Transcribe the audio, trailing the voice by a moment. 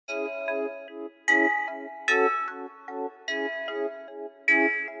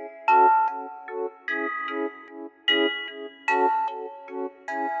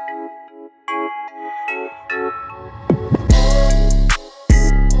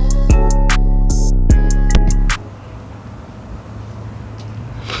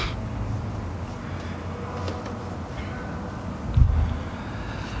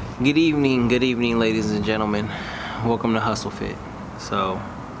Good evening, ladies and gentlemen. Welcome to Hustle Fit. So,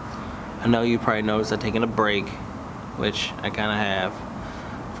 I know you probably noticed I've taken a break, which I kind of have,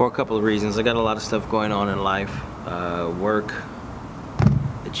 for a couple of reasons. I got a lot of stuff going on in life, work,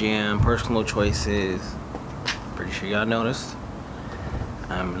 the gym, personal choices. Pretty sure y'all noticed.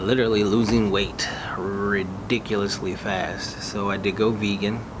 I'm literally losing weight ridiculously fast. So I did go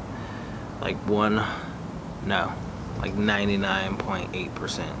vegan, like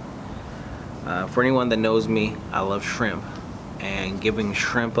 99.8%. For anyone that knows me, I love shrimp, and giving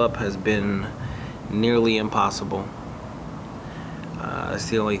shrimp up has been nearly impossible. That's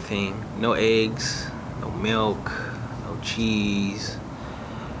the only thing. No eggs, no milk, no cheese.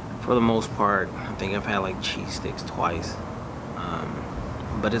 For the most part, I think I've had like cheese sticks twice.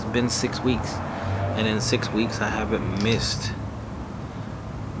 But it's been 6 weeks, and in 6 weeks I haven't missed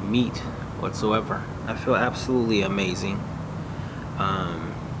meat whatsoever. I feel absolutely amazing.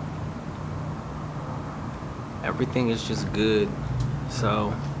 Everything is just good.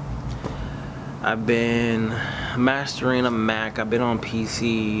 So I've been mastering a Mac. I've been on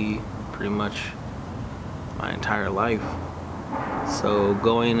PC pretty much my entire life. So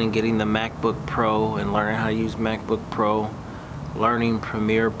going and getting the MacBook Pro and learning how to use MacBook Pro, learning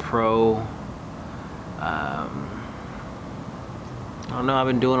Premiere Pro. I don't know, I've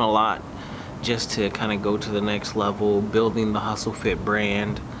been doing a lot just to kind of go to the next level, building the Hustle Fit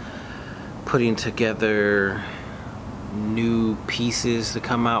brand, putting together new pieces to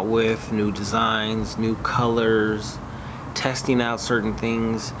come out with, new designs, new colors, testing out certain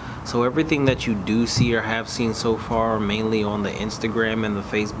things. So everything that you do see or have seen so far, mainly on the Instagram and the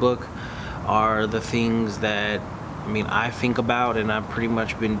Facebook, are the things that I think about, and I've pretty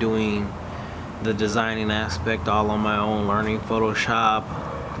much been doing the designing aspect all on my own, learning Photoshop,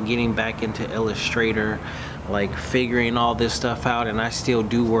 getting back into Illustrator, like figuring all this stuff out. And I still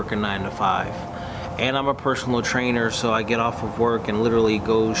do work a 9 to 5, and I'm a personal trainer, so I get off of work and literally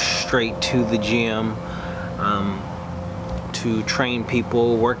go straight to the gym to train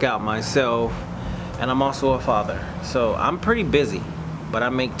people, work out myself, and I'm also a father. So I'm pretty busy, but I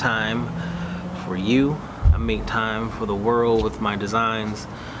make time for you. I make time for the world with my designs.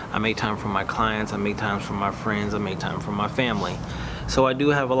 I make time for my clients. I make time for my friends. I make time for my family. So I do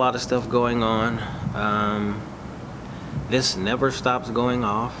have a lot of stuff going on. This never stops going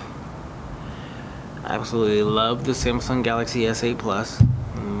off. I absolutely love the Samsung Galaxy S8 Plus.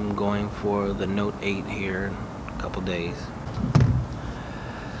 I'm going for the Note 8 here in a couple days.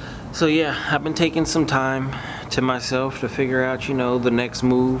 So yeah, I've been taking some time to myself to figure out, the next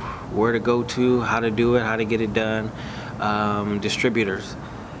move, where to go to, how to do it, how to get it done. Distributors.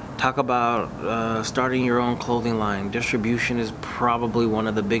 Talk about starting your own clothing line. Distribution is probably one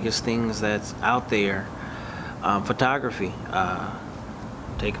of the biggest things that's out there. Photography.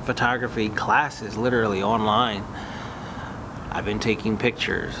 Taking photography classes literally online. I've been taking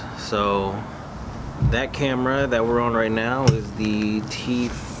pictures. So that camera that we're on right now is the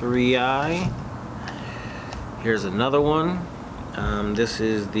T3i. Here's another one. This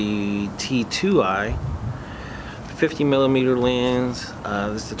is the T2i. 50mm lens.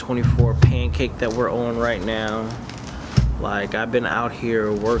 This is the 24 pancake that we're on right now. Like, I've been out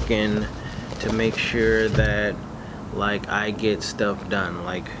here working to make sure that I get stuff done.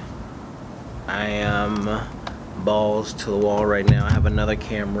 Like, I am balls to the wall right now. I have another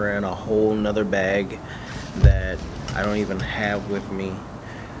camera and a whole nother bag that I don't even have with me.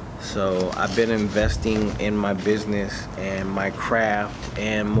 So I've been investing in my business and my craft,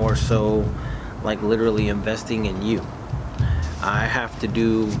 and more so literally investing in you. I have to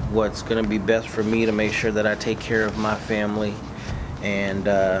do what's gonna be best for me to make sure that I take care of my family. And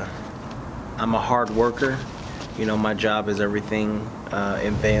I'm a hard worker. My job is everything.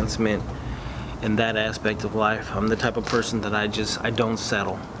 Advancement in that aspect of life. I'm the type of person that I don't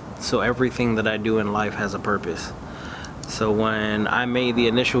settle. So everything that I do in life has a purpose. So when I made the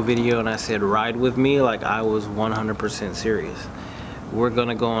initial video and I said ride with me, I was 100% serious. We're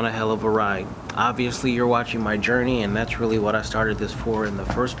gonna go on a hell of a ride. Obviously you're watching my journey, and that's really what I started this for in the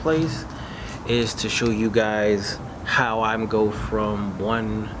first place, is to show you guys how I'm go from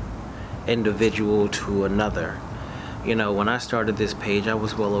one individual to another. When I started this page, I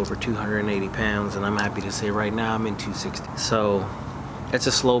was well over 280 pounds, and I'm happy to say right now I'm in 260. So it's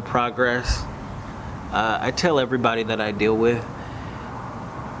a slow progress. I tell everybody that I deal with,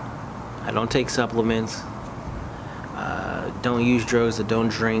 I don't take supplements, don't use drugs, I don't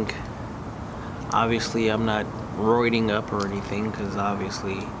drink. Obviously I'm not roiding up or anything, because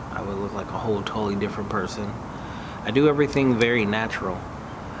obviously I would look like a whole totally different person. I do everything very natural.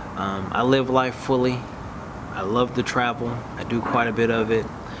 I live life fully. I love to travel. I do quite a bit of it.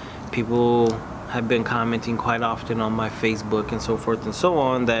 People have been commenting quite often on my Facebook and so forth and so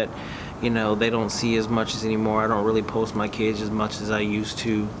on that, you know, they don't see as much as anymore. I don't really post my kids as much as I used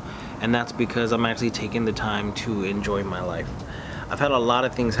to, and that's because I'm actually taking the time to enjoy my life. I've had a lot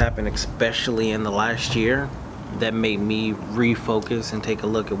of things happen, especially in the last year, that made me refocus and take a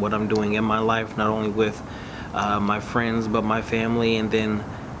look at what I'm doing in my life, not only with my friends but my family, and then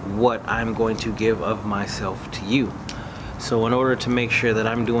what I'm going to give of myself to you. So in order to make sure that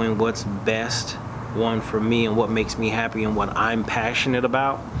I'm doing what's best, one, for me and what makes me happy and what I'm passionate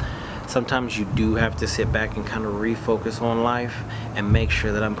about, sometimes you do have to sit back and kind of refocus on life and make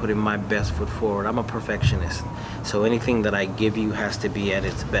sure that I'm putting my best foot forward. I'm a perfectionist, so anything that I give you has to be at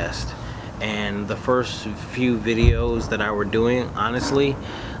its best. And the first few videos that I were doing, honestly,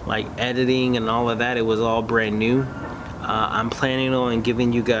 like editing and all of that, it was all brand new. I'm planning on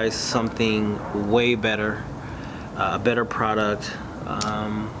giving you guys something way better, a better product.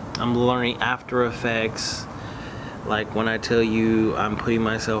 I'm learning After Effects. Like when I tell you I'm putting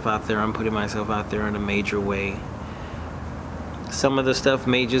myself out there, I'm putting myself out there in a major way. Some of the stuff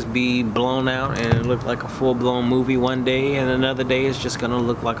may just be blown out and it look like a full-blown movie one day, and another day it's just gonna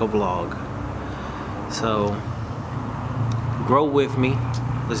look like a vlog. So grow with me,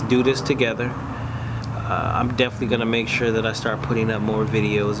 let's do this together. I'm definitely gonna make sure that I start putting up more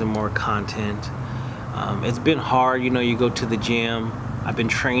videos and more content. It's been hard, you know, you go to the gym. I've been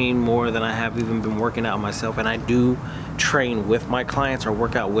training more than I have even been working out myself, and I do train with my clients or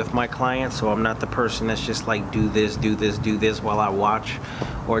work out with my clients, so I'm not the person that's just like do this, do this, do this while I watch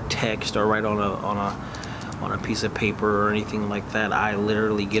or text or write on a piece of paper or anything like that. I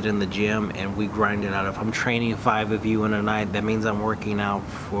literally get in the gym and we grind it out. If I'm training 5 of you in a night, that means I'm working out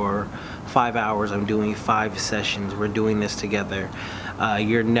for 5 hours. I'm doing 5 sessions. We're doing this together.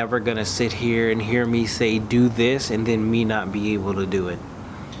 You're never gonna sit here and hear me say do this and then me not be able to do it.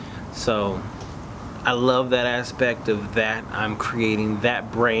 So I love that aspect of that. I'm creating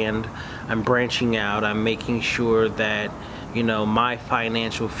that brand. I'm branching out. I'm making sure that, you know, my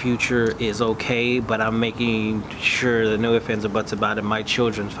financial future is okay, but I'm making sure that, no ifs, ands, or buts about it, my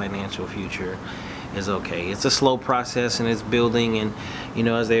children's financial future is okay. It's a slow process and it's building, and you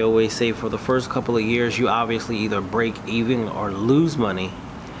know, as they always say, for the first couple of years you obviously either break even or lose money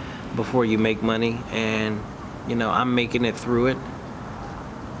before you make money, and you know, I'm making it through it.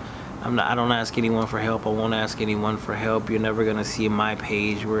 I don't ask anyone for help. I won't ask anyone for help. You're never gonna see my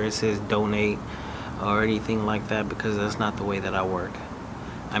page where it says donate or anything like that, because that's not the way that I work.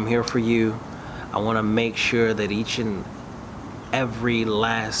 I'm here for you. I want to make sure that each and every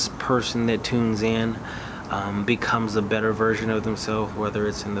last person that tunes in becomes a better version of themselves, whether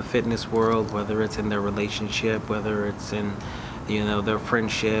it's in the fitness world, whether it's in their relationship, whether it's in, you know, their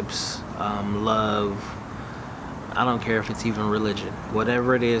friendships, love. I don't care if it's even religion.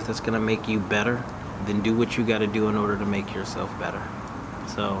 Whatever it is that's gonna make you better, then do what you gotta do in order to make yourself better.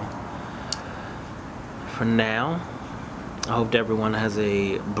 So for now, I hope everyone has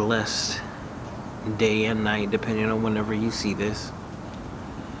a blessed day and night, depending on whenever you see this.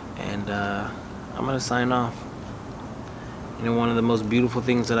 And I'm gonna sign off. You know, one of the most beautiful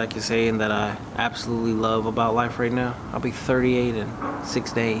things that I can say and that I absolutely love about life right now, I'll be 38 in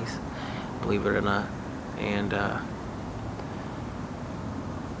 6 days, believe it or not. And a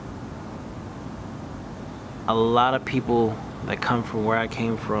lot of people that come from where I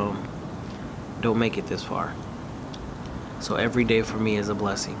came from don't make it this far. So every day for me is a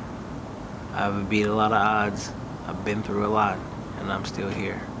blessing. I've beat a lot of odds, I've been through a lot, and I'm still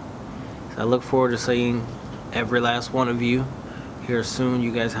here. So I look forward to seeing every last one of you here soon.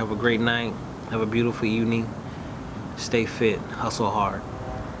 You guys have a great night, have a beautiful evening, stay fit, hustle hard.